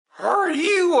Are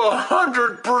you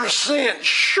 100%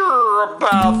 sure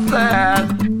about that?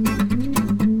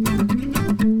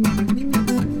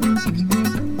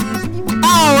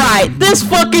 Alright, this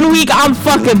fucking week I'm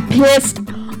fucking pissed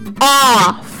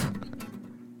off.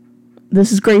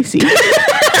 This is Gracie. This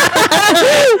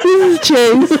is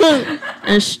Chaise.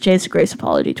 And it's Chaise Grace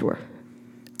apology tour.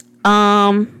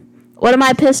 What am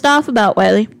I pissed off about,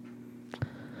 Wiley?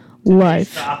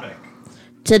 Life.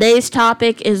 Today's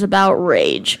topic is about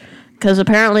rage. Because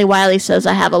apparently Wiley says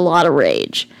I have a lot of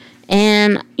rage.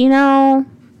 And, you know,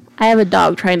 I have a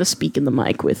dog trying to speak in the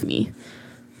mic with me.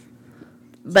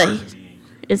 But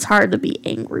it's hard to be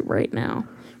angry right now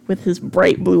with his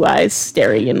bright blue eyes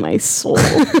staring in my soul.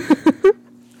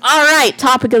 All right,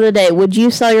 topic of the day. Would you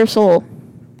sell your soul?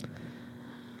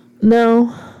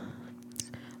 No.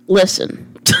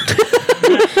 Listen.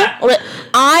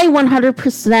 I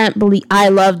 100% believe I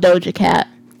love Doja Cat,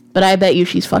 but I bet you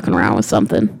she's fucking around with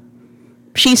something.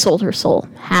 She sold her soul.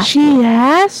 She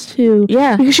has to.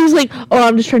 Yeah. Because she's like, oh,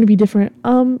 I'm just trying to be different.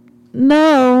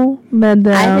 No,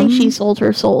 madam. I think she sold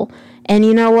her soul. And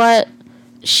you know what?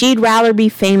 She'd rather be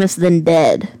famous than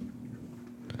dead.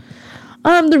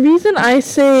 The reason I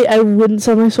say I wouldn't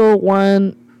sell my soul,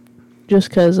 one, just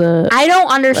because, I don't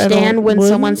understand when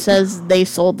someone says they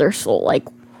sold their soul. Like,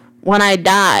 when I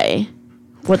die,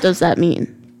 what does that mean?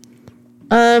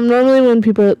 Normally when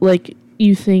people, like,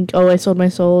 you think, oh, I sold my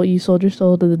soul, you sold your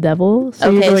soul to the devil,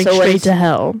 so you're going straight to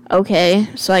hell. Okay,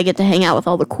 so I get to hang out with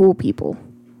all the cool people.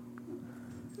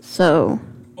 So,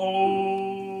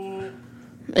 in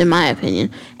my opinion.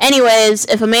 Anyways,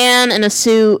 if a man in a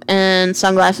suit and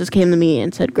sunglasses came to me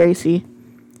and said, Gracie,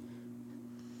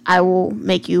 I will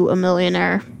make you a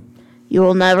millionaire. You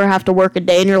will never have to work a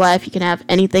day in your life. You can have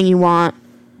anything you want.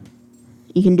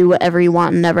 You can do whatever you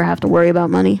want and never have to worry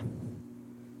about money.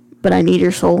 But I need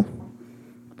your soul.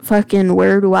 Fucking,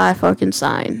 where do I fucking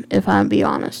sign, if I'm be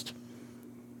honest?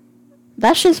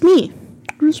 That's just me.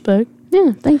 Respect.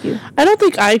 Yeah, thank you. I don't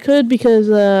think I could because,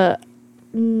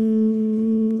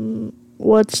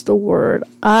 what's the word?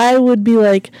 I would be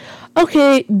like,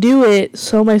 okay, do it,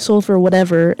 sell my soul for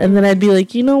whatever. And then I'd be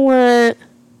like, you know what?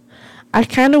 I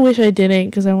kind of wish I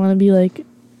didn't because I want to be like,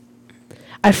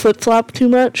 I flip-flop too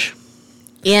much.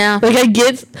 Yeah. Like, I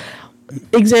get,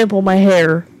 example, my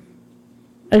hair.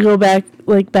 I go back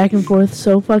and forth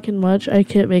so fucking much, I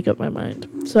can't make up my mind.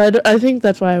 So I think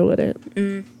that's why I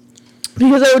wouldn't.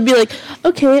 Because I would be like,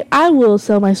 okay, I will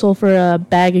sell my soul for a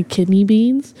bag of kidney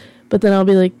beans. But then I'll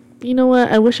be like, you know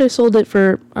what? I wish I sold it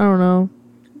for, I don't know.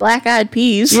 Black-eyed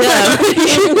peas. Yeah.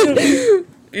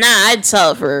 Nah, I'd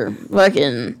sell it for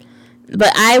fucking...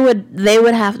 But they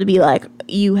would have to be like,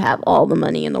 you have all the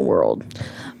money in the world.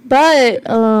 But,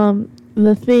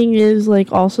 the thing is,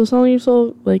 like, also selling your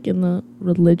soul, like, in the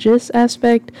religious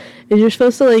aspect, is you're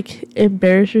supposed to, like,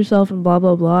 embarrass yourself and blah,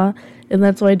 blah, blah. And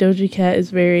that's why Doja Cat is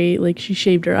very, like, she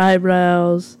shaved her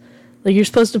eyebrows. Like, you're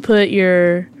supposed to put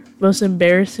your most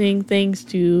embarrassing things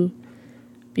to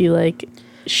be, like,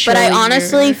 But I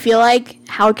honestly feel like,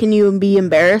 how can you be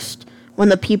embarrassed when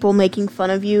the people making fun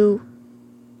of you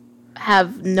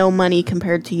have no money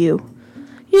compared to you?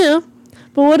 Yeah.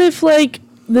 But what if, like,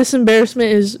 this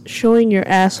embarrassment is showing your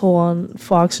asshole on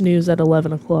Fox News at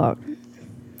 11 o'clock?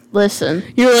 Listen.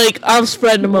 You're like, I'm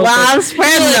spreading them open. Well, I'm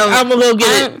spreading them. I'm going to go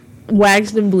get it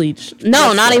waxed and bleached.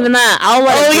 No, not even that. I'll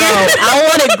let it grow. I'll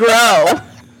let it grow.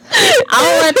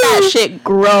 I'll let that shit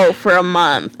grow for a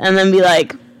month and then be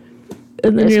like,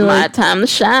 and then it's you're my like, time to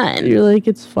shine. You're like,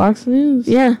 it's Fox News.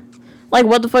 Yeah. Like,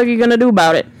 what the fuck are you going to do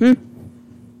about it? I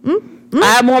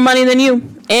have more money than you.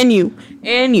 And you.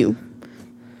 And you.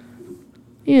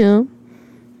 Yeah.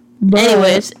 But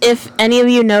anyways, if any of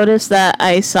you notice that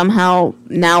I somehow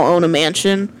now own a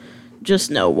mansion, just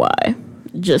know why.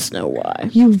 Just know why.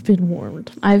 You've been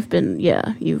warned. You've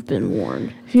been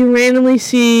warned. If you randomly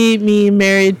see me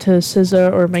married to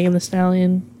SZA or Megan Thee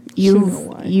Stallion,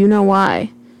 you know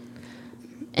why.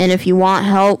 And if you want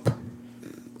help,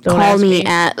 call me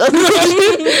at...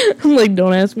 I'm like,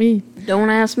 don't ask me. Don't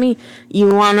ask me.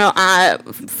 You want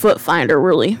to... Foot Finder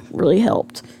really, really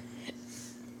helped.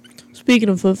 Speaking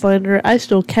of Foot Finder, I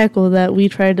still cackle that we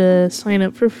tried to sign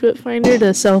up for Foot Finder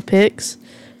to sell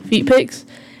feet pics,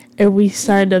 and we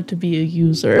signed up to be a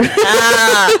user.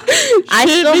 I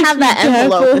still have that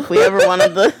envelope if we ever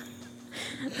wanted to.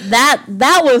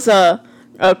 That was a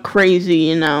crazy,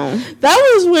 you know. That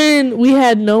was when we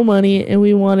had no money and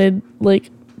we wanted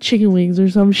like chicken wings or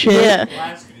some shit. Yeah.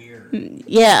 Last year.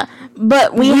 Yeah,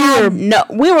 but we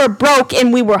were broke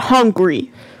and we were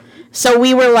hungry, so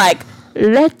we were like,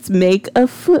 let's make a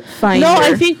Foot Finder. No,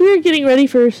 I think we were getting ready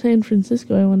for San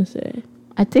Francisco, I want to say.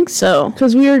 I think so.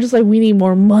 Because we were just like, we need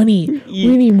more money.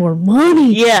 We need more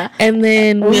money. Yeah. And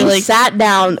then we like sat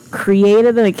down,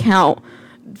 created an account,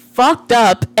 fucked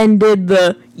up, and did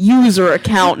the user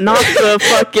account, not the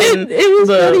fucking it was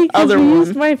the funny other we one.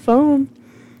 used my phone.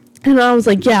 And I was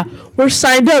like, yeah, we're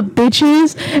signed up,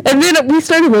 bitches. And then we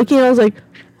started looking, and I was like,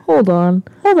 hold on.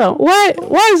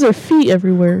 Why is there feet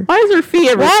everywhere? Why is there feet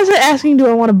everywhere? Why is it asking, do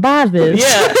I want to buy this?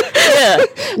 Yeah.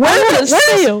 Where's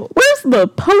the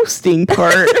posting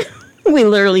part? We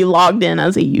literally logged in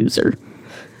as a user,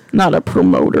 not a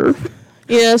promoter.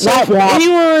 Yeah, so if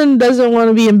anyone doesn't want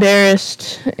to be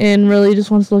embarrassed and really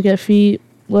just wants to look at feet,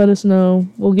 let us know.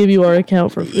 We'll give you our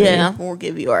account for free. Yeah, we'll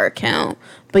give you our account.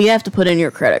 But you have to put in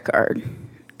your credit card.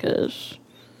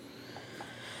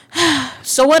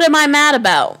 So what am I mad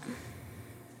about?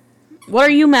 What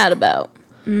are you mad about?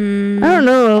 I don't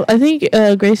know. I think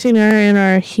Gracie and I are in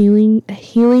our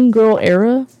healing girl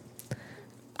era.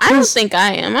 I don't think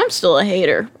I am. I'm still a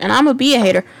hater. And I'm going to be a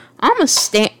hater.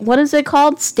 What is it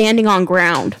called? Standing on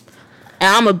ground. And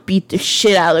I'm going to beat the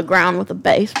shit out of the ground with a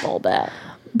baseball bat.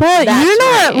 But you're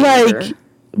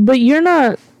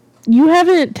not you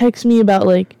haven't texted me about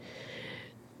like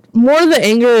more of the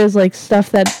anger is like stuff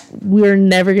that we're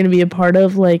never going to be a part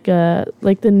of, like the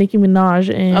Nicki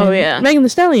Minaj and Megan Thee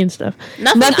Stallion stuff.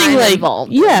 Nothing like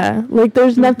involved. Yeah, like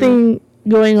there's nothing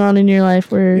going on in your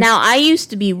life where. Now I used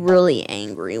to be really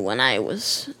angry when I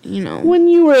was, when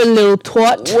you were a little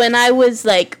twat. When I was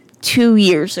like 2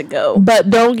 years ago. But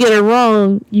don't get it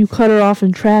wrong, you cut her off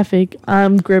in traffic.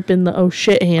 I'm gripping the oh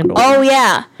shit handle. Oh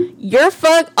yeah, you're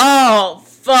fuck. Oh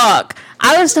fuck.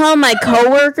 I was telling my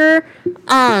coworker,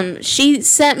 she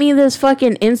sent me this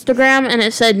fucking Instagram and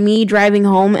it said me driving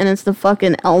home and it's the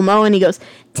fucking Elmo and he goes,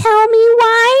 tell me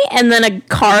why? And then a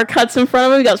car cuts in front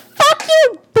of him and he goes, fuck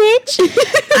you, bitch.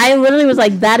 I literally was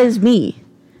like, that is me.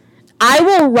 I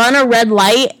will run a red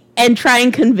light and try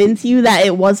and convince you that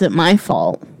it wasn't my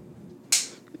fault.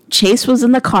 Chaise was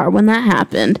in the car when that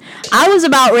happened. I was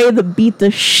about ready to beat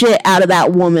the shit out of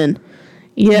that woman.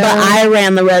 Yeah, but I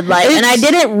ran the red light, and I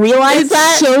didn't realize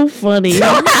that. It's so funny. Till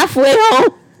halfway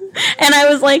home, and I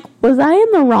was like, "Was I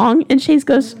in the wrong?" And Chaise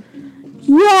goes,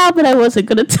 "Yeah, but I wasn't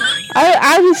gonna tell you."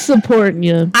 I was supporting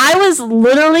you. I was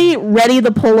literally ready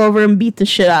to pull over and beat the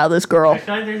shit out of this girl. I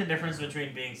feel like there's a difference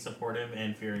between being supportive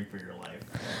and fearing for your life.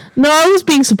 No, I was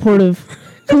being supportive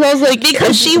because I was like,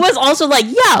 because she was also like,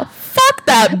 "Yeah, fuck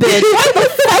that bitch. Why the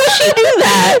fuck she do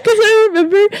that?" Because I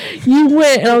remember you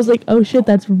went, and I was like, "Oh shit,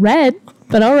 that's red."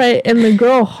 But all right, and the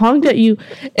girl honked at you,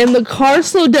 and the car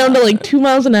slowed down to like 2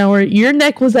 miles an hour. Your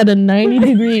neck was at a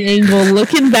 90-degree angle,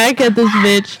 looking back at this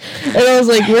bitch, and I was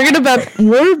like,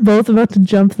 "We're both about to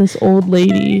jump this old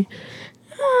lady,"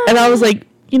 and I was like,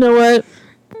 "You know what?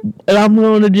 And I'm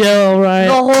going to jail, right?"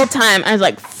 The whole time, I was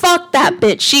like, "Fuck that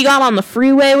bitch." She got on the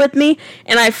freeway with me,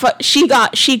 and she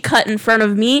cut in front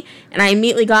of me, and I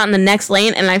immediately got in the next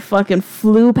lane, and I fucking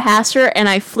flew past her, and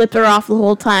I flipped her off the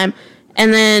whole time.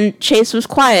 And then Chaise was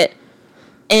quiet.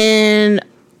 And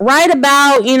right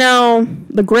about,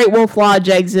 the Great Wolf Lodge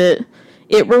exit,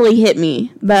 it really hit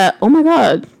me that, oh my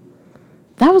God,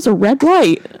 that was a red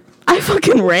light. I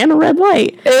fucking ran a red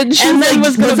light. And she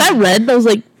was that red? I was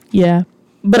like, yeah.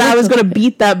 But I was going to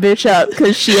beat that bitch up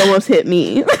because she almost hit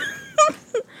me.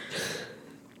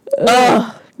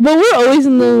 But we're always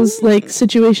in those, like,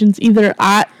 situations. And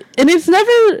it's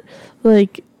never,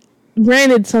 like...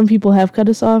 Granted, some people have cut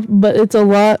us off, but it's a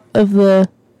lot of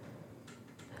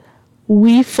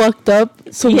we fucked up,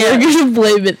 so we're gonna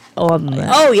blame it on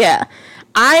that. Oh yeah,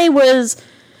 I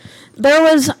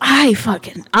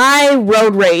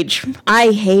road rage.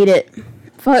 I hate it.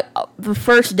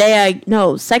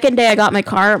 Second day I got my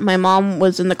car, my mom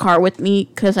was in the car with me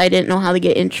because I didn't know how to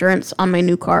get insurance on my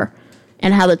new car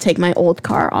and how to take my old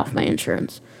car off my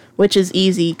insurance. Which is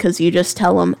easy because you just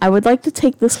tell them, I would like to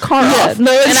take this car off. And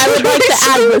I would like to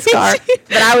add this car.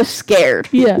 But I was scared.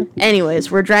 Yeah.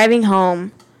 Anyways, we're driving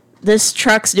home. This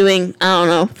truck's doing,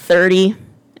 30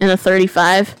 and a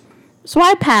 35. So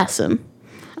I pass him.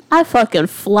 I fucking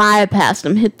fly past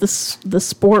him, hit the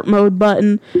sport mode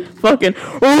button, fucking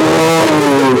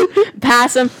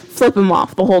pass him, flip him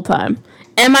off the whole time.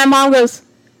 And my mom goes,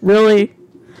 really?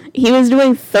 He was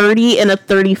doing 30 and a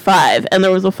 35, and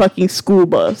there was a fucking school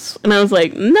bus. And I was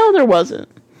like, no, there wasn't.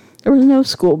 There was no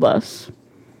school bus.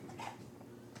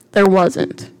 There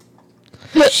wasn't.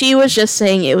 She was just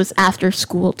saying it was after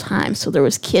school time, so there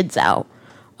was kids out.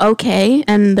 Okay,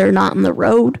 and they're not on the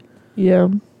road. Yeah.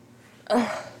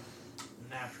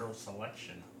 Natural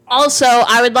selection. Also,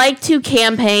 I would like to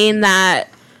campaign that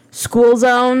school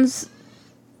zones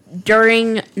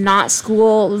during not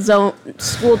school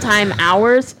time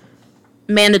hours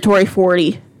mandatory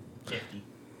 40. 50.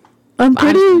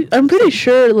 I'm pretty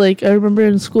sure, like, I remember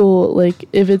in school, like,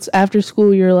 if it's after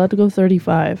school, you're allowed to go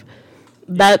 35.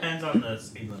 It That depends on the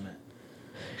speed limit.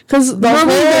 Because the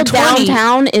normally whole they're 20.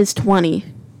 downtown is 20.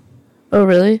 Oh,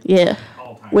 really? Yeah,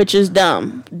 All time. which is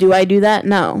dumb. Do I do that?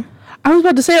 No. I was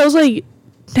about to say, I was like,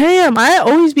 damn, I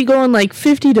always be going, like,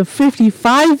 50 to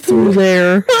 55 through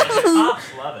there. Cops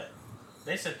love it.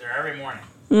 They sit there every morning.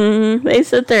 They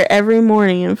sit there every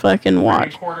morning and fucking Every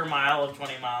watch. quarter mile of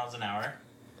 20 miles an hour.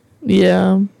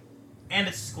 Yeah. And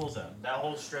it's a school zone. That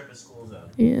whole strip is school zone.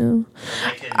 Yeah. So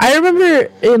they can- I remember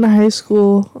in high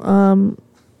school,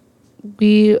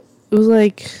 it was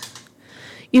like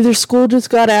either school just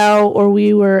got out or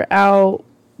we were out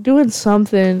doing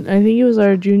something. I think it was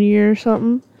our junior year or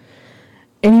something.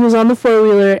 And he was on the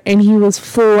 4-wheeler and he was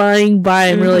flying by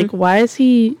and we're like, why is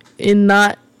he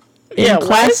not in Why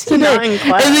class is he today? not in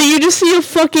class? And then you just see a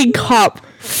fucking cop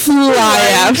fly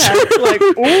after. like,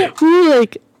 ooh. We were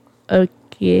like,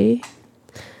 okay.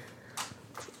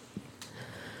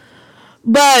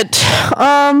 But,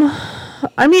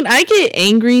 I mean, I get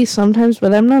angry sometimes,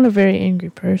 but I'm not a very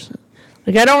angry person.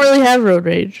 Like, I don't really have road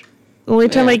rage. The only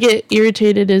time Yeah. I get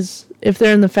irritated is if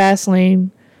they're in the fast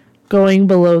lane going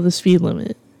below the speed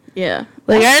limit. Yeah.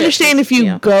 Like, I That's understand just- if you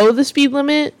yeah. go the speed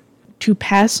limit to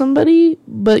pass somebody,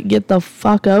 but get the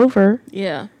fuck over.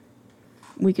 Yeah.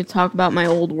 We could talk about my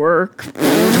old work.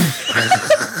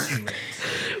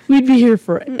 We'd be here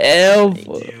forever.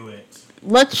 Do it.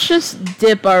 Let's just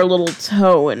dip our little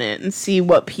toe in it and see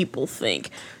what people think.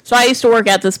 So I used to work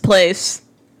at this place,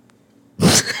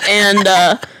 and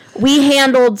we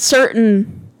handled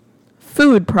certain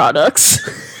food products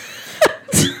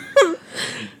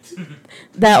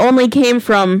that only came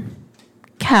from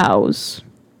cows,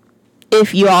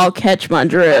 if you all catch my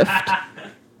drift.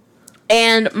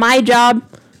 And my job,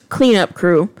 cleanup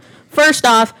crew. First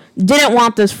off, didn't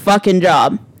want this fucking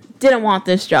job. Didn't want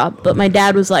this job. But my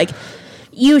dad was like,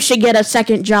 you should get a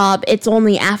second job. It's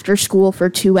only after school for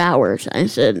 2 hours. I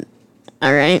said,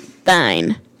 all right,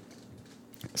 fine.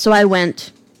 So I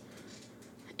went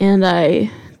and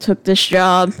I took this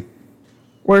job.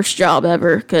 Worst job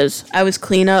ever because I was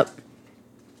cleanup.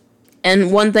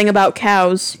 And one thing about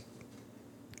cows,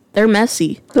 they're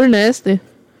messy. They're nasty.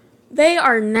 They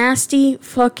are nasty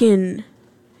fucking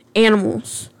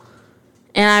animals.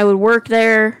 And I would work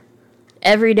there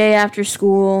every day after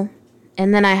school.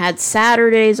 And then I had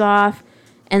Saturdays off.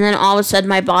 And then all of a sudden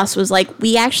my boss was like,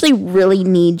 we actually really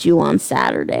need you on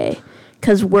Saturday.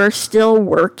 Because we're still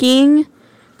working.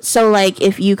 So, like,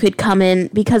 if you could come in.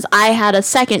 Because I had a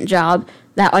second job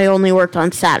that I only worked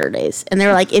on Saturdays. And they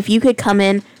were like, if you could come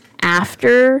in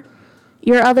after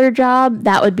your other job,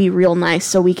 that would be real nice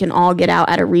so we can all get out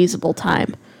at a reasonable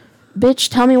time. Bitch,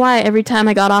 tell me why every time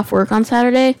I got off work on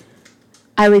Saturday,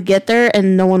 I would get there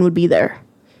and no one would be there.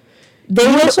 They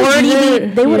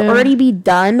would already be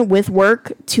done with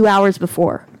work 2 hours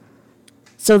before.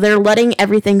 So they're letting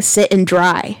everything sit and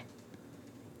dry.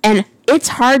 And it's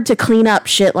hard to clean up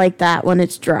shit like that when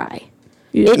it's dry.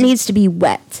 Yeah. It needs to be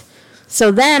wet.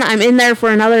 So then I'm in there for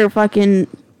another fucking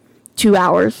 2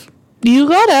 hours. You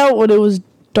got out when it was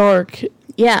dark.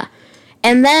 Yeah.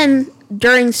 And then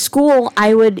during school,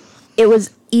 it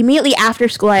was immediately after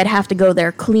school, I'd have to go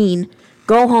there, clean,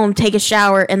 go home, take a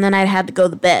shower, and then I'd have to go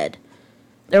to bed.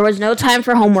 There was no time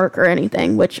for homework or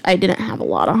anything, which I didn't have a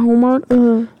lot of homework.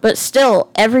 But still,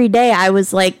 every day I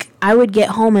was like, I would get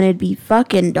home and it'd be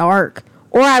fucking dark.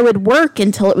 Or I would work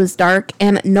until it was dark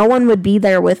and no one would be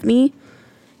there with me.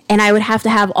 And I would have to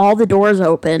have all the doors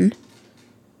open.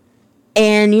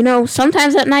 And, you know,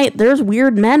 sometimes at night, there's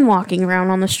weird men walking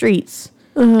around on the streets.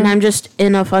 And I'm just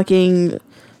in a fucking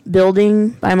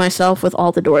building by myself with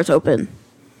all the doors open.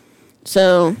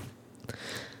 So,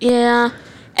 yeah.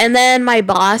 And then my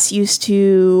boss used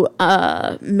to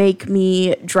make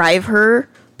me drive her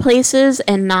places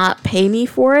and not pay me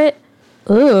for it.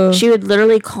 Ugh. She would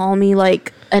literally call me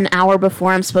like an hour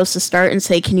before I'm supposed to start and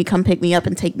say, can you come pick me up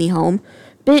and take me home?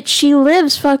 Bitch, she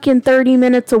lives fucking 30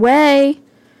 minutes away.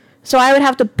 So I would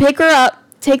have to pick her up,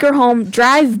 take her home,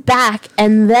 drive back,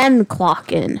 and then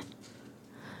clock in.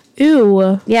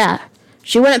 Ew. Yeah.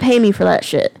 She wouldn't pay me for that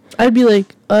shit. I'd be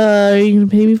like, are you gonna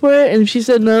pay me for it? And if she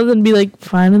said no, then be like,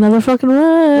 find another fucking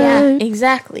Yeah, ride.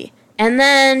 exactly. And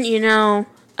then, you know,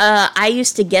 I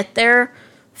used to get there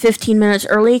 15 minutes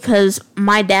early because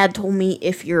my dad told me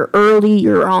if you're early,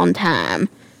 you're on time.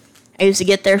 I used to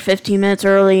get there 15 minutes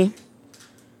early.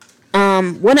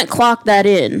 Wouldn't clock that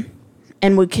in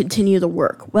and would continue the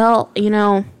work. Well, you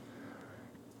know,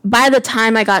 by the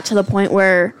time I got to the point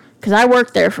where, because I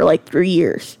worked there for like 3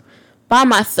 years, By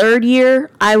my 3rd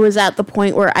year, I was at the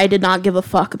point where I did not give a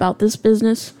fuck about this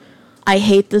business. I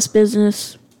hate this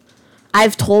business.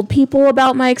 I've told people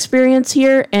about my experience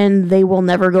here, and they will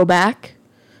never go back.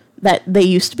 That they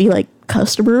used to be like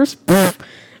customers, but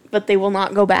they will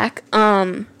not go back.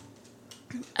 I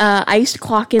used to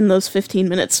clock in those 15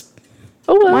 minutes.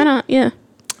 Oh, well. Why not? Yeah.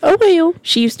 Oh, well.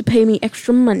 She used to pay me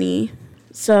extra money.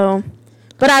 So,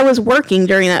 but I was working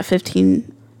during that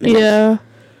 15 minutes. Yeah.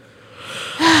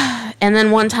 And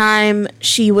then one time,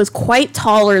 she was quite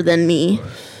taller than me.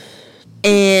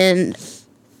 And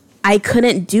I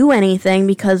couldn't do anything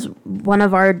because one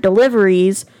of our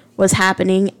deliveries was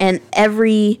happening and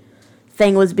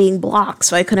everything was being blocked.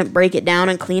 So I couldn't break it down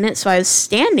and clean it. So I was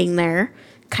standing there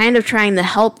kind of trying to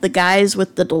help the guys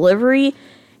with the delivery.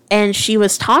 And she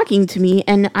was talking to me.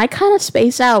 And I kind of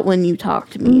space out when you talk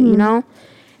to me, you know?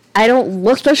 I don't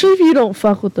look... Especially if you don't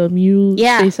fuck with them. You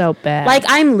space out bad. Like,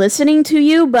 I'm listening to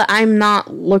you, but I'm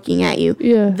not looking at you.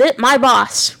 Yeah. My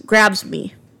boss grabs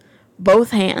me,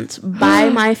 both hands, by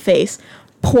my face,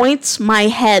 points my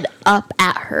head up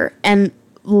at her, and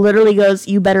literally goes,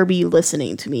 "You better be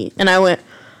listening to me." And I went,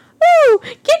 "Oh,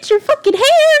 get your fucking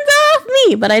hands off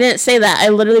me!" But I didn't say that. I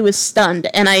literally was stunned,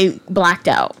 and I blacked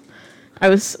out. I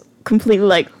was completely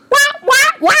like,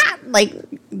 wah, like,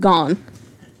 gone.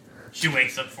 She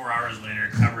wakes up 4 hours later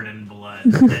covered in blood.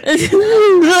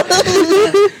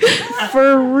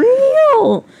 For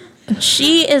real.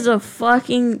 She is a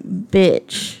fucking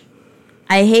bitch.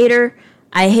 I hate her.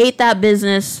 I hate that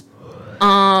business.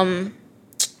 You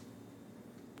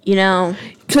know.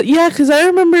 Yeah, because I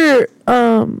remember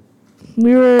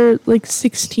we were like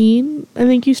 16. I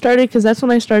think you started, because that's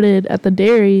when I started at the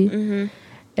dairy. Mm-hmm.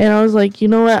 And I was like, you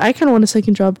know what? I kind of want a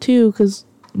second job too, because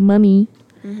money.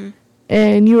 Mm-hmm.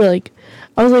 And you were like,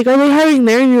 I was like, are they hiring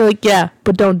there? And you're like, yeah,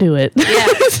 but don't do it. Yeah.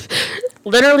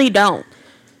 Literally don't.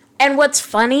 And what's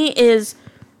funny is,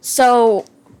 so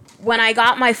when I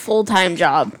got my full-time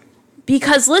job,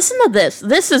 because listen to this.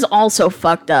 This is also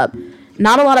fucked up.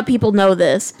 Not a lot of people know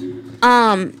this.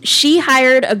 She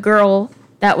hired a girl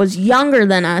that was younger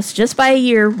than us, just by a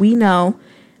year, we know.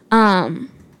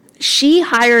 She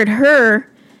hired her,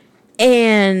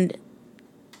 and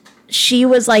she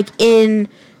was like in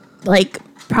like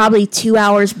probably 2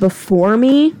 hours before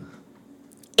me,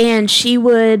 and she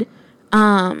would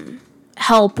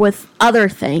help with other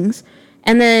things.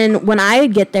 And then when I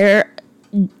would get there,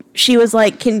 she was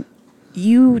like, "Can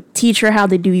you teach her how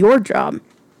to do your job?"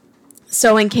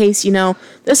 So in case, you know,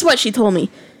 this is what she told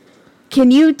me. "Can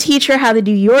you teach her how to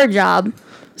do your job?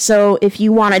 So if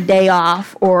you want a day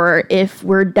off, or if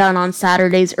we're done on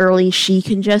Saturdays early, she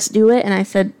can just do it." And I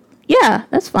said, "Yeah,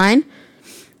 that's fine."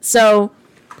 So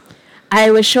I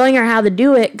was showing her how to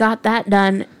do it, got that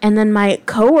done, and then my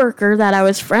coworker that I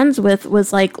was friends with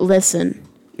was like, "Listen,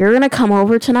 you're going to come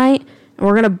over tonight, and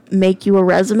we're going to make you a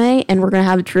resume, and we're going to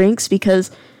have drinks,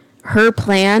 because her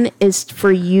plan is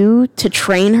for you to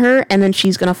train her, and then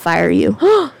she's going to fire you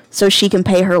so she can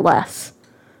pay her less."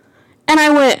 And I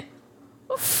went,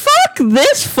 "Fuck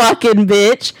this fucking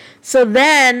bitch." So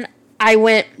then I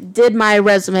went, did my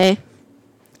resume,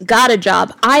 got a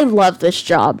job. I love this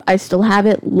job. I still have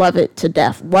it. Love it to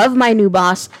death. Love my new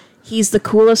boss. He's the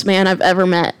coolest man I've ever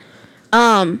met.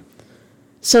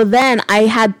 So then I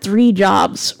had 3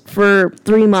 jobs for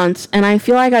 3 months, and I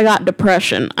feel like I got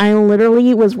depression. I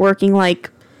literally was working like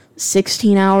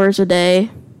 16 hours a day,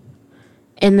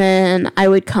 and then I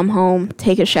would come home,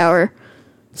 take a shower,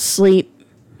 sleep,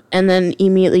 and then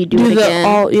immediately do it again.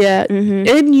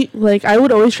 Mm-hmm. And you, like, I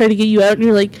would always try to get you out, and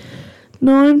you're like,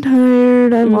 "No, I'm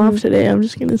tired. I'm off today. I'm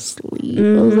just gonna sleep."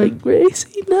 I was like,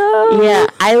 "Gracie, no." Yeah,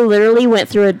 I literally went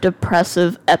through a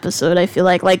depressive episode. I feel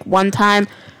like one time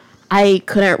I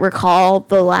couldn't recall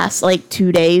the last like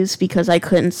 2 days because I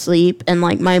couldn't sleep, and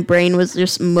like my brain was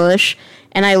just mush,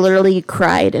 and I literally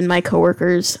cried in my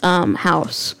coworker's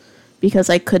house because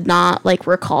I could not like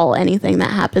recall anything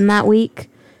that happened that week.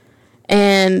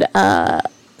 And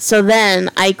so then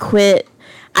I quit.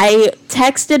 I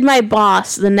texted my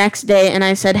boss the next day, and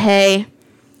I said, "Hey,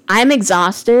 I'm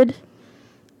exhausted.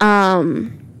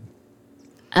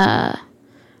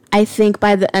 I think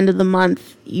by the end of the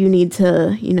month, you need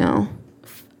to, you know,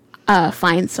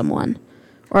 find someone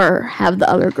or have the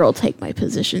other girl take my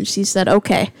position." She said,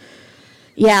 "Okay,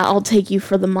 yeah, I'll take you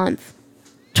for the month."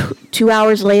 2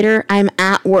 hours later, I'm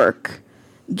at work,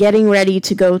 getting ready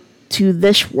to go to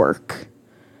this work.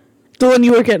 The one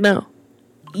you work at now?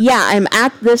 Yeah, I'm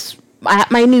at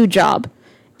my new job,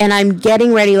 and I'm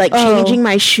getting ready, like changing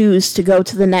my shoes to go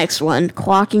to the next one,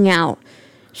 clocking out.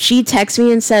 She texts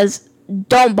me and says,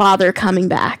 "Don't bother coming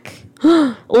back."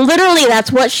 Literally,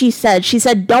 that's what she said. She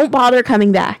said, "Don't bother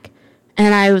coming back."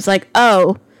 And I was like,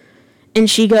 oh. And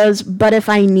she goes, but if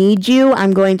I need you,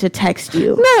 I'm going to text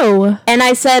you. No. And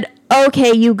I said,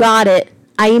 okay, you got it.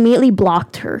 I immediately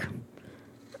blocked her.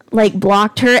 Like,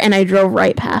 blocked her, and I drove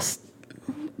right past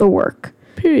the work.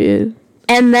 Period.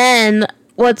 And then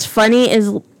what's funny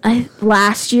is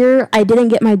last year, I didn't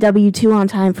get my W-2 on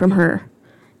time from her.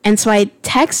 And so I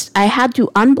had to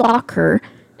unblock her.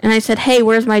 And I said, hey,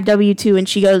 where's my W-2? And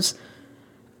she goes,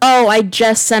 oh, I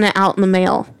just sent it out in the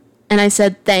mail. And I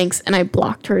said, thanks, and I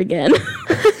blocked her again.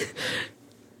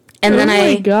 And then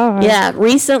my God. Yeah,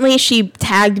 recently she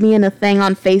tagged me in a thing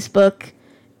on Facebook,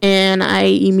 and I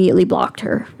immediately blocked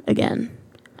her again.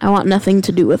 I want nothing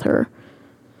to do with her.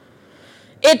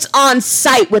 It's on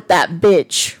site with that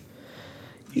bitch.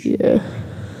 Yeah.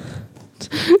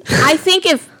 I think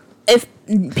if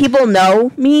people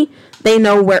know me, they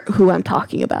know who I'm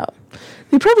talking about.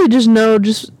 They probably just know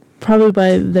probably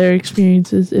by their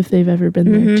experiences if they've ever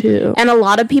been there too. And a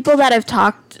lot of people that I've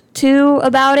talked to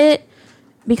about it,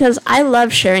 because I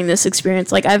love sharing this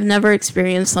experience. Like, I've never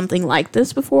experienced something like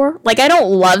this before. Like, I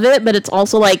don't love it, but it's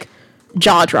also, like,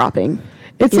 jaw-dropping.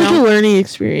 It's like a learning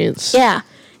experience. Yeah.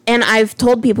 And I've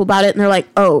told people about it, and they're like,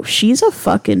 oh, she's a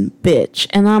fucking bitch.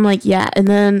 And I'm like, yeah. And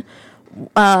then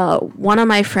one of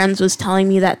my friends was telling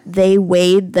me that they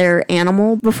weighed their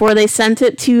animal before they sent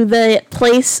it to the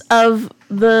place of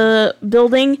the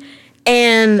building,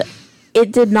 and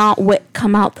it did not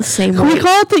come out the same way. We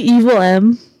call it the evil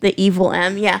M. The evil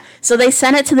M, yeah. So they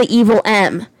sent it to the evil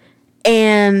M,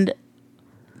 and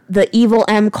the evil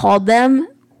M called them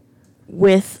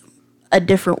with a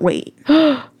different weight.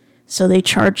 So they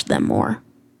charged them more.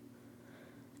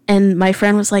 And my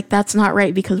friend was like, that's not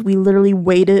right, because we literally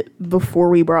weighed it before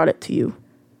we brought it to you.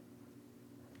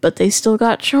 But they still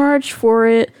got charged for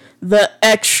it. The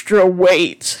extra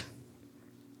weight.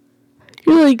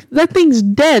 You're like, that thing's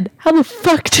dead. How the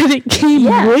fuck did it gain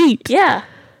weight? Yeah.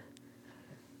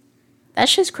 That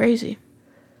shit's crazy.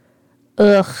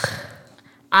 Ugh.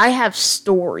 I have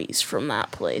stories from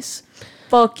that place.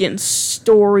 Fucking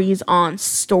stories on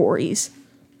stories.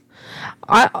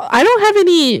 I don't have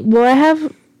any. Well,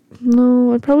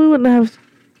 I probably wouldn't have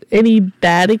any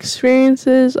bad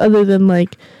experiences other than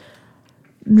like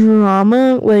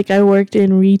drama. Like, I worked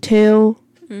in retail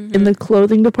in the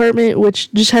clothing department,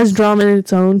 which just has drama in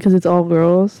its own because it's all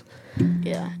girls.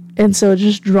 Yeah. And so it's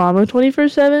just drama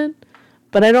 24/7.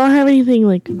 But I don't have anything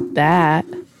like that.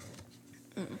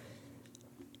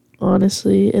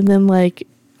 Honestly. And then, like,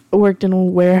 I worked in a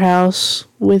warehouse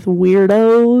with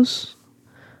weirdos.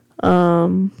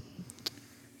 Trying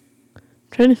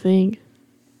to think.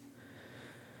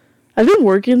 I've been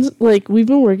working, like, we've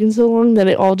been working so long that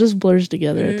it all just blurs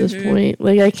together at this point.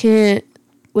 Like, I can't,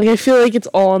 like, I feel like it's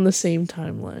all on the same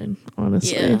timeline,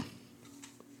 honestly. Yeah.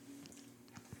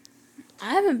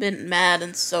 I haven't been mad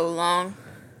in so long.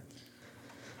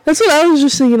 That's what I was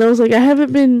just thinking. I was like, I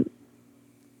haven't been,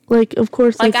 like, of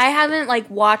course, like I haven't, like,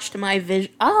 watched my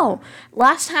vision. Oh,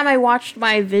 last time I watched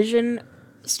my vision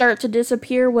start to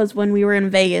disappear was when we were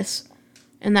in Vegas,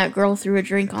 and that girl threw a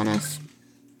drink on us.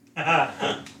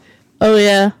 Oh,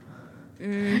 yeah.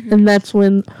 And that's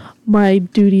when my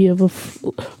duty of a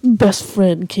best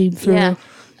friend came through. Yeah.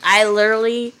 I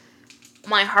literally,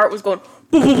 my heart was going,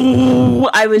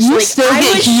 I was You like, still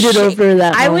get heated over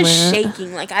that I was moment.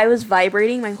 shaking. Like, I was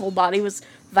vibrating. My whole body was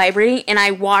vibrating, and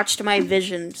I watched my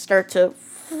vision start to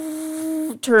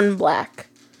turn black.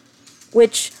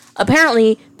 Which,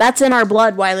 apparently, that's in our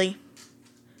blood, Wiley.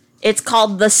 It's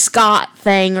called the Scott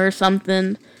thing or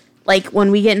something. Like,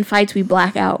 when we get in fights, we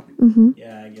black out. Mm-hmm.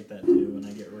 Yeah, I get that too. When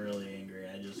I get really angry,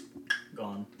 I just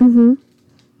gone. Mm-hmm.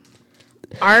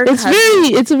 Cousin,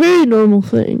 It's a very normal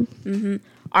thing. Mm-hmm.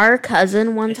 Our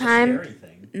cousin one It's time. a scary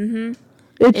thing. Mm-hmm.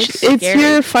 It's scary.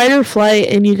 your fight or flight,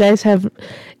 and you guys have,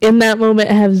 in that moment,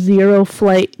 have zero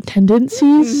flight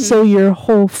tendencies, so your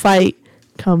whole fight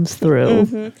comes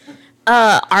through.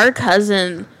 Our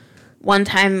cousin one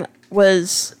time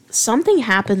was, something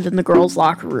happened in the girls'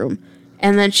 locker room,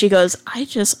 and then she goes,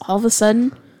 all of a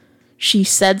sudden, she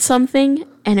said something,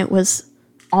 and it was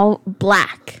all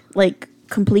black, like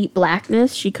complete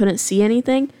blackness. She couldn't see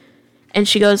anything. And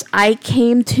she goes, I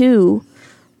came to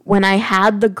when I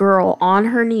had the girl on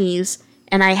her knees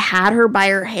and I had her by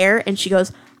her hair, and she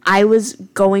goes, I was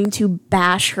going to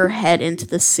bash her head into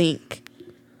the sink.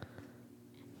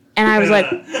 And I was like,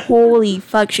 holy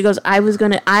fuck. She goes,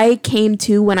 I came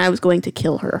to when I was going to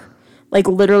kill her. Like,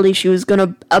 literally, she was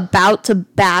about to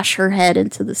bash her head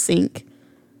into the sink.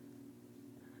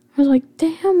 I was like,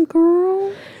 damn,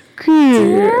 girl.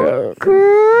 Damn,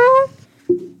 girl.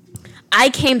 I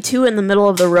came to in the middle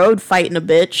of the road fighting a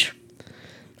bitch.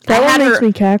 That one makes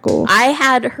me cackle. I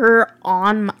had her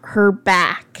on her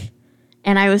back,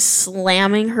 and I was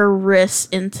slamming her wrists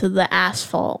into the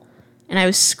asphalt, and I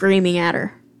was screaming at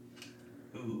her.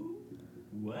 Ooh.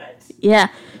 What? Yeah.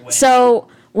 When? So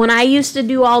when I used to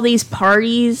do all these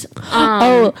parties,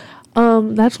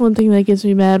 that's one thing that gets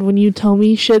me mad when you tell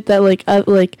me shit that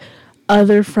like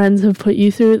other friends have put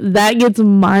you through. That gets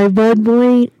my blood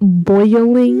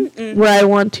boiling where I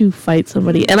want to fight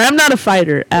somebody, and I'm not a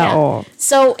fighter at all.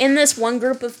 So in this one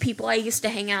group of people I used to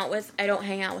hang out with, I don't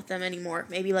hang out with them anymore.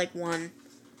 Maybe like one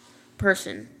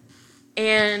person,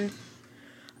 and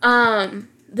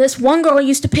this one girl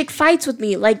used to pick fights with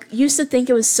me. Like, used to think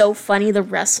it was so funny to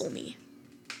wrestle me.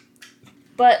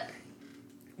 But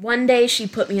one day she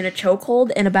put me in a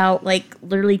chokehold and about, like,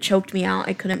 literally choked me out.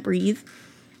 I couldn't breathe.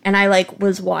 And I, like,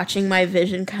 was watching my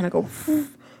vision kind of go,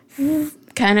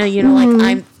 kind of, you know, like,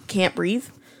 I can't breathe.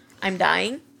 I'm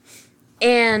dying.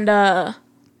 And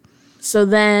so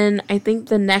then I think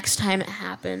the next time it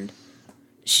happened,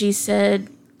 she said,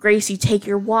 Gracie, take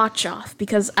your watch off.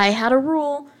 Because I had a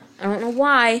rule. I don't know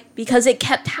why. Because it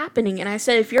kept happening. And I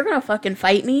said, if you're going to fucking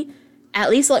fight me, at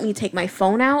least let me take my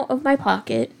phone out of my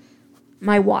pocket,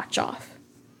 my watch off.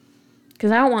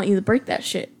 Because I don't want you to break that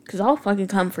shit. Because I'll fucking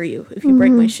come for you if you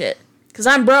break my shit. Because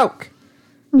I'm broke.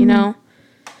 You know?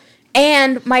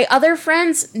 And my other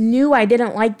friends knew I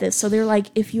didn't like this. So they're like,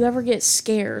 if you ever get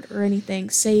scared or anything,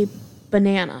 say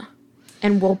banana.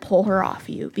 And we'll pull her off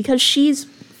you. Because she's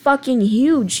fucking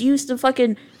huge. She used to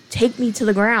fucking take me to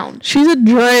the ground. She's a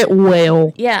giant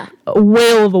whale. Yeah. A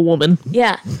whale of a woman.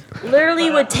 Yeah. Literally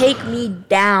would take me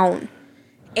down.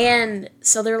 And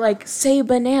so they're like, say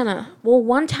banana. Well,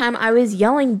 one time I was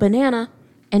yelling banana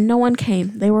and no one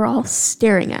came. They were all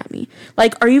staring at me.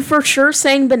 Like, are you for sure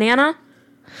saying banana?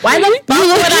 Why the fuck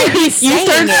would I be saying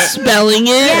it? You start spelling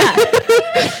it.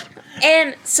 Yeah.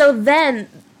 And so then,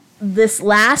 this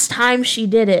last time she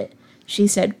did it, she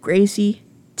said, Gracie,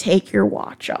 take your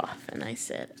watch off. And I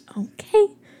said, okay.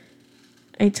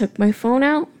 I took my phone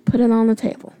out, put it on the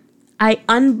table. I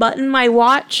unbuttoned my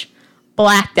watch,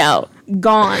 blacked out,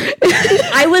 gone.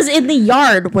 I was in the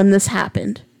yard when this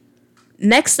happened.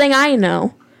 Next thing I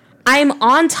know, I'm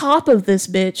on top of this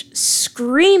bitch,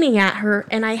 screaming at her,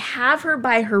 and I have her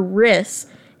by her wrists,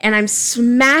 and I'm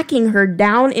smacking her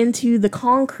down into the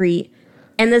concrete,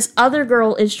 and this other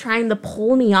girl is trying to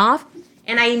pull me off,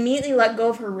 and I immediately let go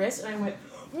of her wrist, and I went,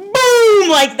 boom,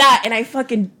 like that, and I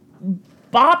fucking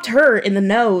bopped her in the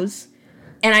nose,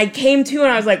 and I came to,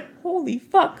 and I was like, holy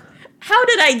fuck, how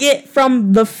did I get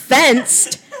from the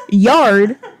fenced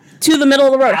yard to the middle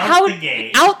of the road? Out the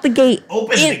gate. Out the gate.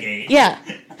 Open the gate. Yeah.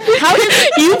 How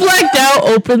did You blacked out,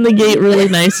 opened the gate really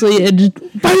nicely, and just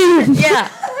boom. Yeah.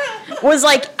 Was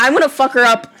like, I'm gonna fuck her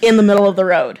up in the middle of the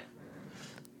road.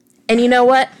 And you know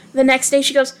what? The next day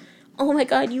she goes, oh my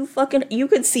god, you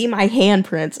could see my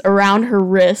handprints around her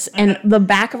wrists and the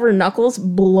back of her knuckles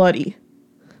bloody.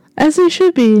 As they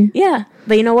should be. Yeah.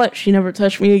 But you know what? She never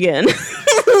touched me again.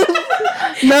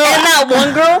 No. And that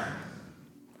one girl,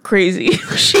 crazy.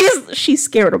 She's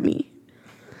scared of me.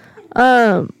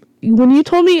 When you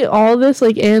told me all this,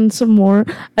 like, and some more,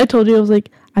 I told you, I was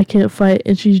like, I can't fight,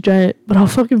 and she's giant, but I'll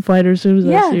fucking fight her as soon as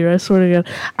I see her, I swear to God.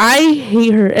 I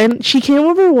hate her, and she came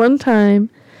over one time,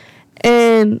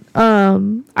 and,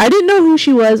 I didn't know who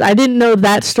she was, I didn't know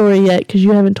that story yet, because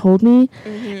you haven't told me,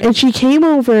 and she came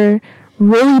over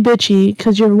really bitchy,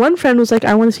 because your one friend was like,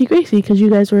 I want to see Gracie, because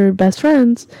you guys were best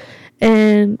friends,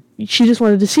 and she just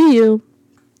wanted to see you,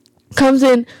 comes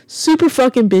in, super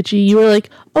fucking bitchy, you were like,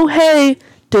 oh, hey,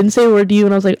 didn't say a word to you,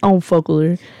 and I was like, oh, fuck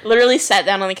with her. Literally sat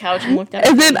down on the couch and looked at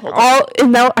her. And then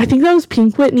I think that was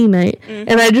Pink Whitney night,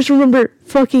 and I just remember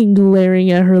fucking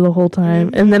glaring at her the whole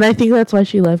time, and then I think that's why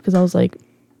she left, because I was like,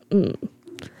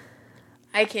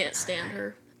 I can't stand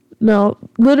her. no,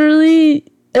 literally,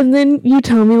 and then you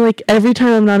tell me, like, every time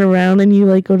I'm not around, and you,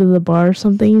 like, go to the bar or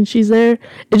something, and she's there,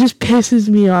 it just pisses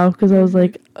me off, because I was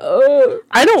like, oh,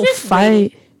 I don't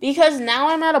fight. Because now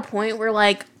I'm at a point where,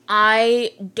 like,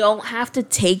 I don't have to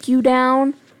take you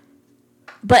down,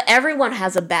 but everyone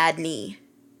has a bad knee.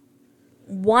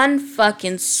 One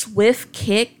fucking swift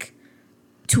kick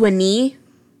to a knee,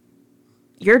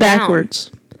 you're Backwards.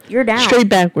 down. You're down. Straight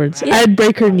backwards. Yeah. I'd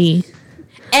break her knee.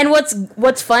 And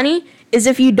what's funny is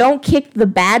if you don't kick the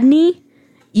bad knee,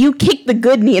 you kick the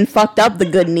good knee and fucked up the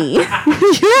good knee. Yeah.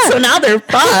 So now they're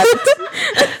fucked.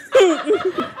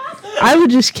 I would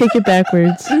just kick it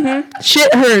backwards.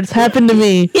 Shit hurts. Happened to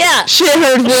me. Yeah. Shit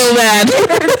hurts real bad.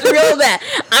 It's real bad.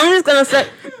 I'm just gonna say,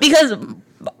 because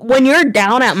when you're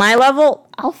down at my level,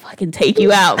 I'll fucking take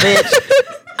you out, bitch.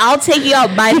 I'll take you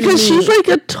out by the knee. Because she's like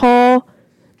a tall,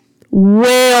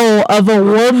 whale of a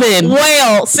woman.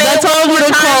 Whale. That's all I'm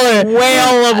gonna call her.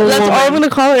 Whale of a woman. That's all I'm gonna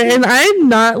call her. And I'm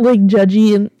not like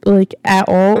judgy and like at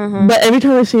all. But every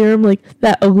time I see her, I'm like,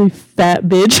 that ugly fat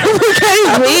bitch. Like,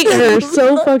 I hate her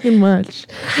so fucking much.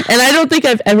 And I don't think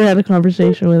I've ever had a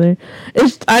conversation with her.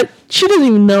 She doesn't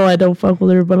even know I don't fuck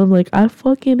with her. But I'm like, I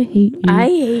fucking hate you. I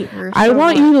hate her. I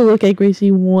want you to look at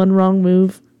Gracie one wrong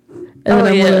move, and then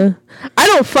I'm gonna. I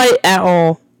don't fight at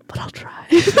all, but I'll try.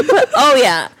 Oh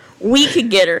yeah, we could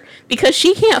get her because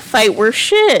she can't fight worth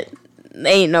shit.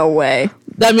 Ain't no way.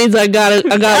 That means I got it.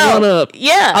 I got one up.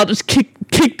 Yeah, I'll just kick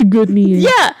the good knee in.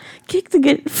 Yeah, kick the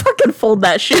good. Fucking fold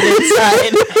that shit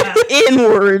inside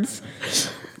inwards.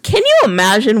 Can you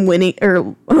imagine winning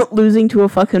or losing to a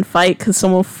fucking fight because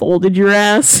someone folded your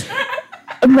ass?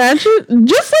 Imagine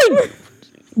just like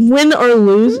win or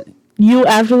lose. You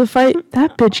after the fight,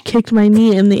 that bitch kicked my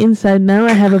knee in the inside. Now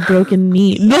I have a broken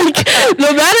knee. Like,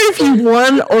 no matter if you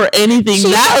won or anything,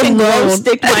 She that alone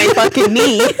stick my fucking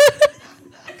knee.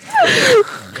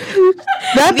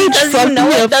 That bitch Because fucked you know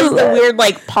me it up does for the that. weird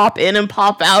like pop in and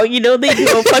pop out. You know they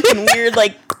do a fucking weird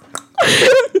like.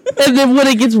 And then when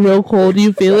it gets real cold,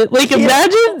 you feel it. Like,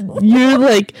 imagine you're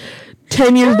like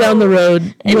 10 years down the road,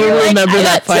 And you'll you're like, remember I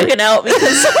that got fight. taken out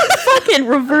because someone fucking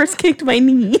reverse kicked my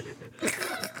knee.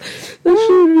 That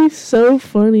shit would be so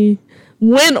funny.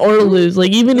 Win or lose.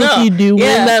 Like, even if you do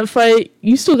win that fight,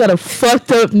 you still got a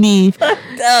fucked up knee.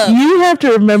 You have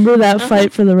to remember that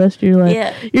fight for the rest of your life.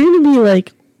 Yeah. You're going to be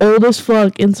like old as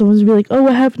fuck, and someone's gonna be like, oh,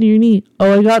 what happened to your knee?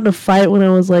 Oh, I got in a fight when I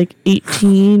was like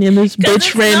 18, and this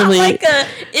bitch randomly.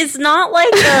 It's not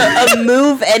like a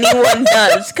move anyone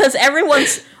does, because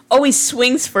everyone's always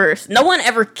swings first. No one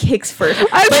ever kicks first.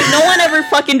 Like, no one ever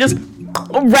fucking just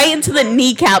right into the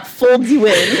kneecap folds you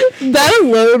in. That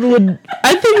alone would,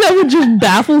 I think that would just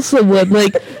baffle someone.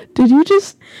 Like, did you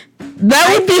just,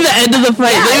 that would be the end of the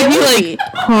fight. Yeah, They would it be would like,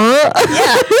 huh?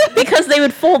 Yeah, because they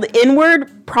would fold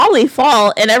inward, probably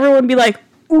fall, and everyone would be like,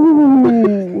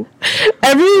 ooh.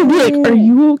 Everyone would be like, are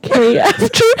you okay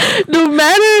after? No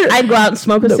matter. I'd go out and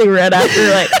smoke a cigarette after,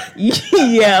 like,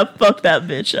 yeah, fuck that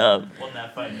bitch up. Won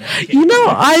that fight. You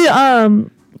know,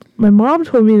 my mom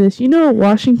told me this. You know, at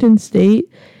Washington State,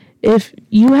 if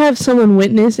you have someone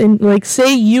witness and, like,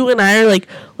 say you and I are like,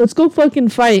 let's go fucking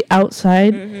fight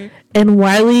outside, and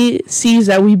Wiley sees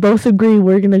that we both agree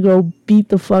we're gonna go beat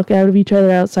the fuck out of each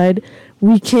other outside,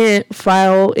 we can't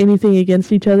file anything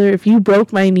against each other. If you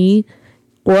broke my knee,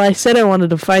 well, I said I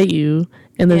wanted to fight you,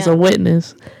 and there's a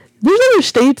witness. There's other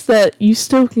states that you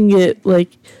still can get,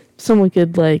 like, someone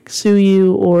could, like, sue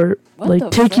you or,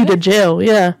 like, take you to jail.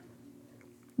 Yeah.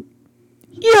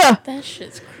 Yeah. That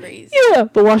shit's crazy. Yeah.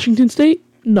 But Washington State,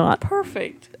 not.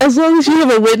 Perfect. As long as you have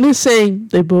a witness saying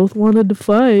they both wanted to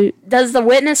fight. Does the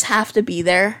witness have to be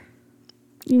there?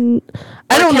 I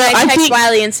don't know. I text think,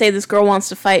 Wiley and say this girl wants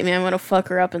to fight me. I'm gonna fuck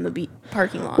her up in the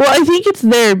parking lot. well, I think it's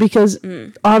there because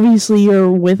obviously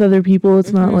you're with other people.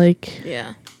 It's not like...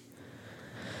 Yeah.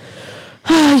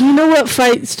 You know what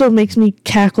fight still makes me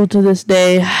cackle to this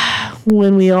day?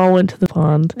 When we all went to the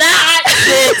pond. That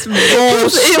shit's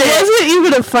bullshit. It wasn't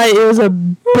even a fight. It was a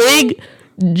big,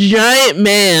 giant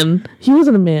man. He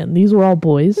wasn't a man. These were all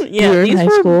boys. Yeah, we were in these high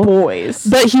were school. boys.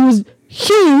 But he was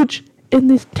huge and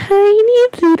this tiny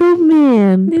little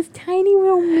man. This tiny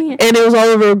little man. And it was all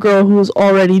over a girl who was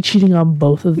already cheating on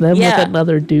both of them with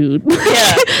another dude.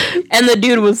 Yeah. And the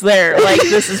dude was there. Like,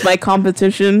 this is my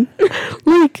competition.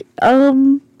 Like,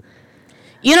 You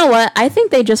know what? I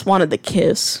think they just wanted the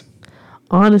kiss.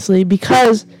 honestly,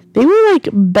 because they were like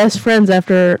best friends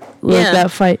after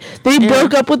that fight. They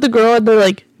broke up with the girl and they're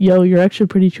like, yo, you're actually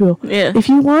pretty chill. Yeah. If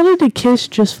you wanted to kiss,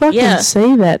 just fucking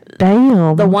say that.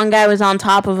 Damn. The one guy was on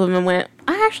top of him and went,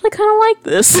 I actually kind of like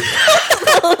this.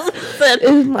 Said,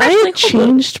 Am I a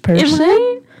changed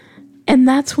person? And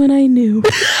that's when I knew.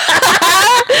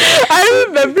 I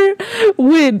remember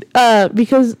when,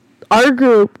 because our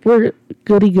group were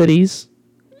goody goodies.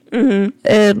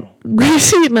 And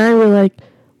Gracie and I were like,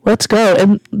 let's go.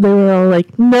 And they were all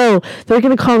like, no, they're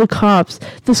going to call the cops.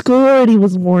 The school already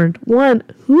was warned. One,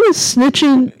 who is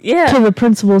snitching to the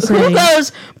principal saying? Who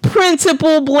goes,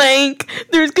 Principal blank,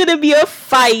 there's going to be a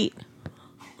fight.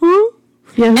 Huh?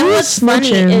 Yeah, And who is what's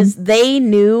funny snitching? is they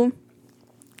knew,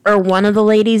 or one of the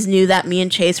ladies knew that me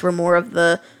and Chaise were more of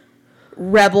the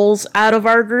rebels out of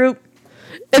our group.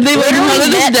 And they like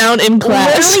hunted us down in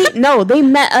class. No, they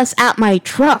met us at my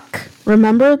truck.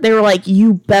 Remember? They were like,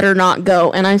 you better not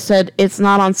go. And I said, it's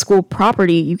not on school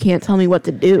property. You can't tell me what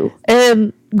to do.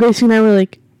 And Gracie and I were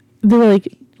like, they were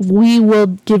like, we will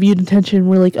give you detention.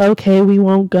 We're like, okay, we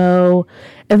won't go.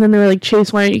 And then they were like,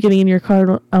 Chaise, why aren't you getting in your car?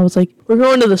 And I was like, we're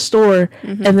going to the store.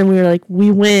 And then we were like, we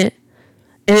went.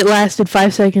 And it lasted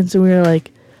 5 seconds, and we were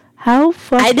like, how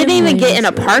fucking I didn't even lame get in is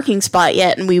a this? parking spot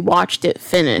yet, and we watched it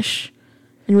finish.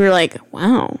 And we were like,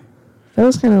 wow. That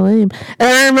was kind of lame. And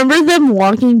I remember them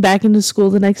walking back into school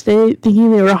the next day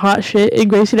thinking they were hot shit. And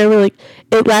Gracie and I were like,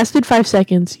 it lasted 5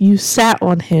 seconds. You sat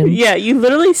on him. Yeah, you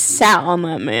literally sat on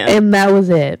that man. And that was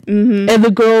it. Mm-hmm. And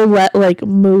the girl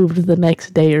moved the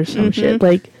next day or some shit.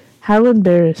 Like, how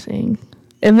embarrassing.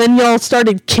 And then y'all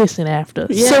started kissing after.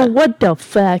 Yeah. So what the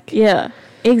fuck? Yeah,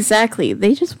 exactly.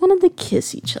 They just wanted to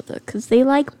kiss each other because they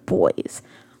like boys.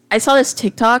 I saw this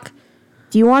TikTok.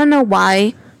 Do you want to know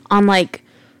why on, like,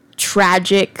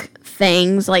 tragic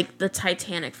things like the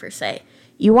Titanic, for say,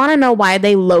 you want to know why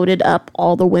they loaded up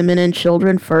all the women and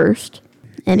children first?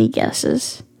 Any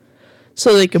guesses?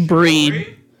 So they could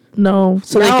breed. No,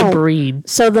 so they could breed.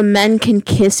 So the men can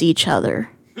kiss each other.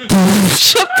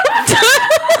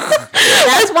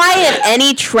 That's why in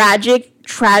any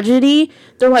tragedy,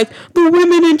 they're like, the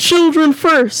women and children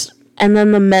first. And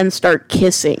then the men start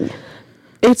kissing.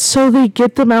 It's so they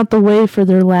get them out the way for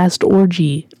their last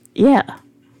orgy. Yeah.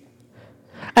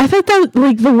 I thought that,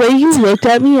 like, the way you looked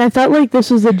at me, I thought, like,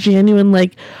 this was a genuine,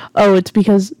 like, oh, it's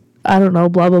because, I don't know,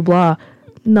 blah, blah, blah.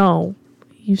 No.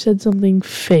 You said something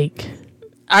fake.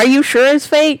 Are you sure it's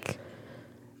fake?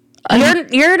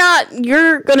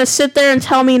 You're gonna sit there and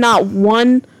tell me not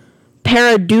one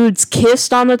pair of dudes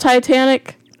kissed on the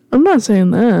Titanic? I'm not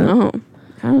saying that. Oh,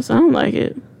 kind of sound like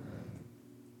it.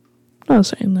 I'm not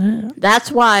saying that.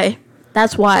 That's why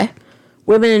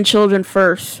women and children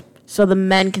first, so the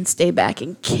men can stay back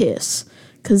and kiss,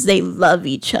 because they love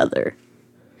each other.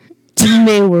 And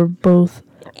they were both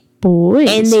boys.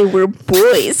 And they were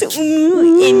boys.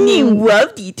 Ooh, and they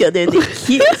loved each other. They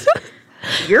kissed.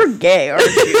 You're gay, aren't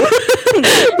you?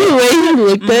 The way you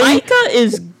looked at me. Micah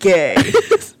is gay.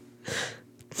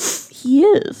 He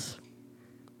is.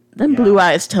 Them blue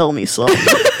eyes tell me something.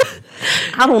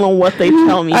 I don't know what they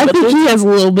tell me, I but think he has a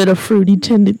little bit of fruity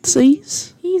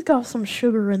tendencies. he's got some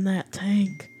sugar in that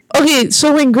tank. Okay,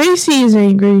 so when Gracie is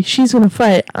angry, she's gonna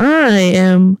fight. I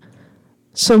am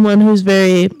someone who's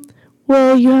very,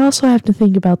 well, you also have to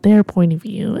think about their point of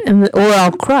view, or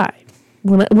I'll cry.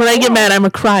 When I get mad, I'm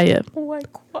a crier. Oh, I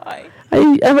cry.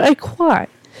 I cry.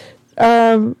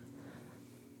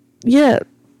 Yeah,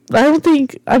 I don't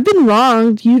think I've been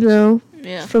wronged,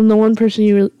 Yeah. from the one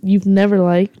person you've never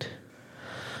liked.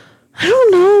 I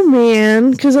don't know,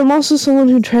 man, because I'm also someone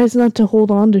who tries not to hold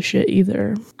on to shit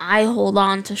either. I hold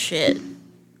on to shit.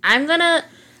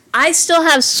 I still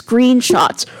have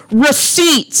screenshots,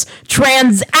 receipts,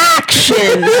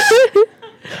 transactions,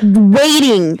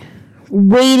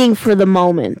 waiting for the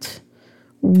moment.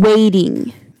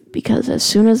 Waiting. Because as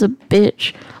soon as a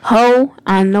bitch,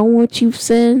 I know what you've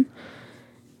said,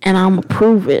 and I'ma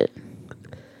prove it.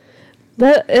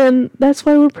 That's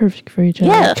why we're perfect for each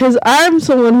other. Yeah. Because I'm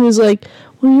someone who's like,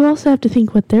 well, you also have to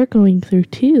think what they're going through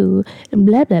too, and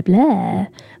blah blah blah.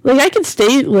 Like I could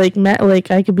stay like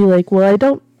I could be like,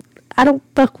 well, I don't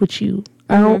fuck with you.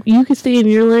 I don't. You can stay in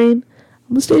your lane. I'm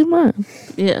gonna stay in mine.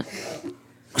 Yeah.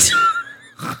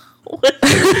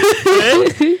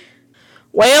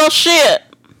 Well, shit.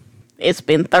 It's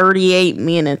been 38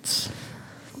 minutes.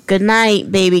 Good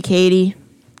night, baby Katie.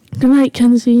 Good night,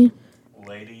 Kenzie.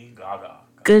 Lady Gaga.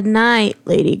 Good night,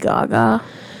 Lady Gaga.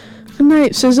 Good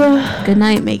night, SZA. Good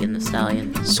night, Megan Thee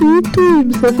Stallion. Sweet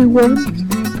dreams, everyone.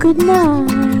 Good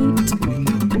night.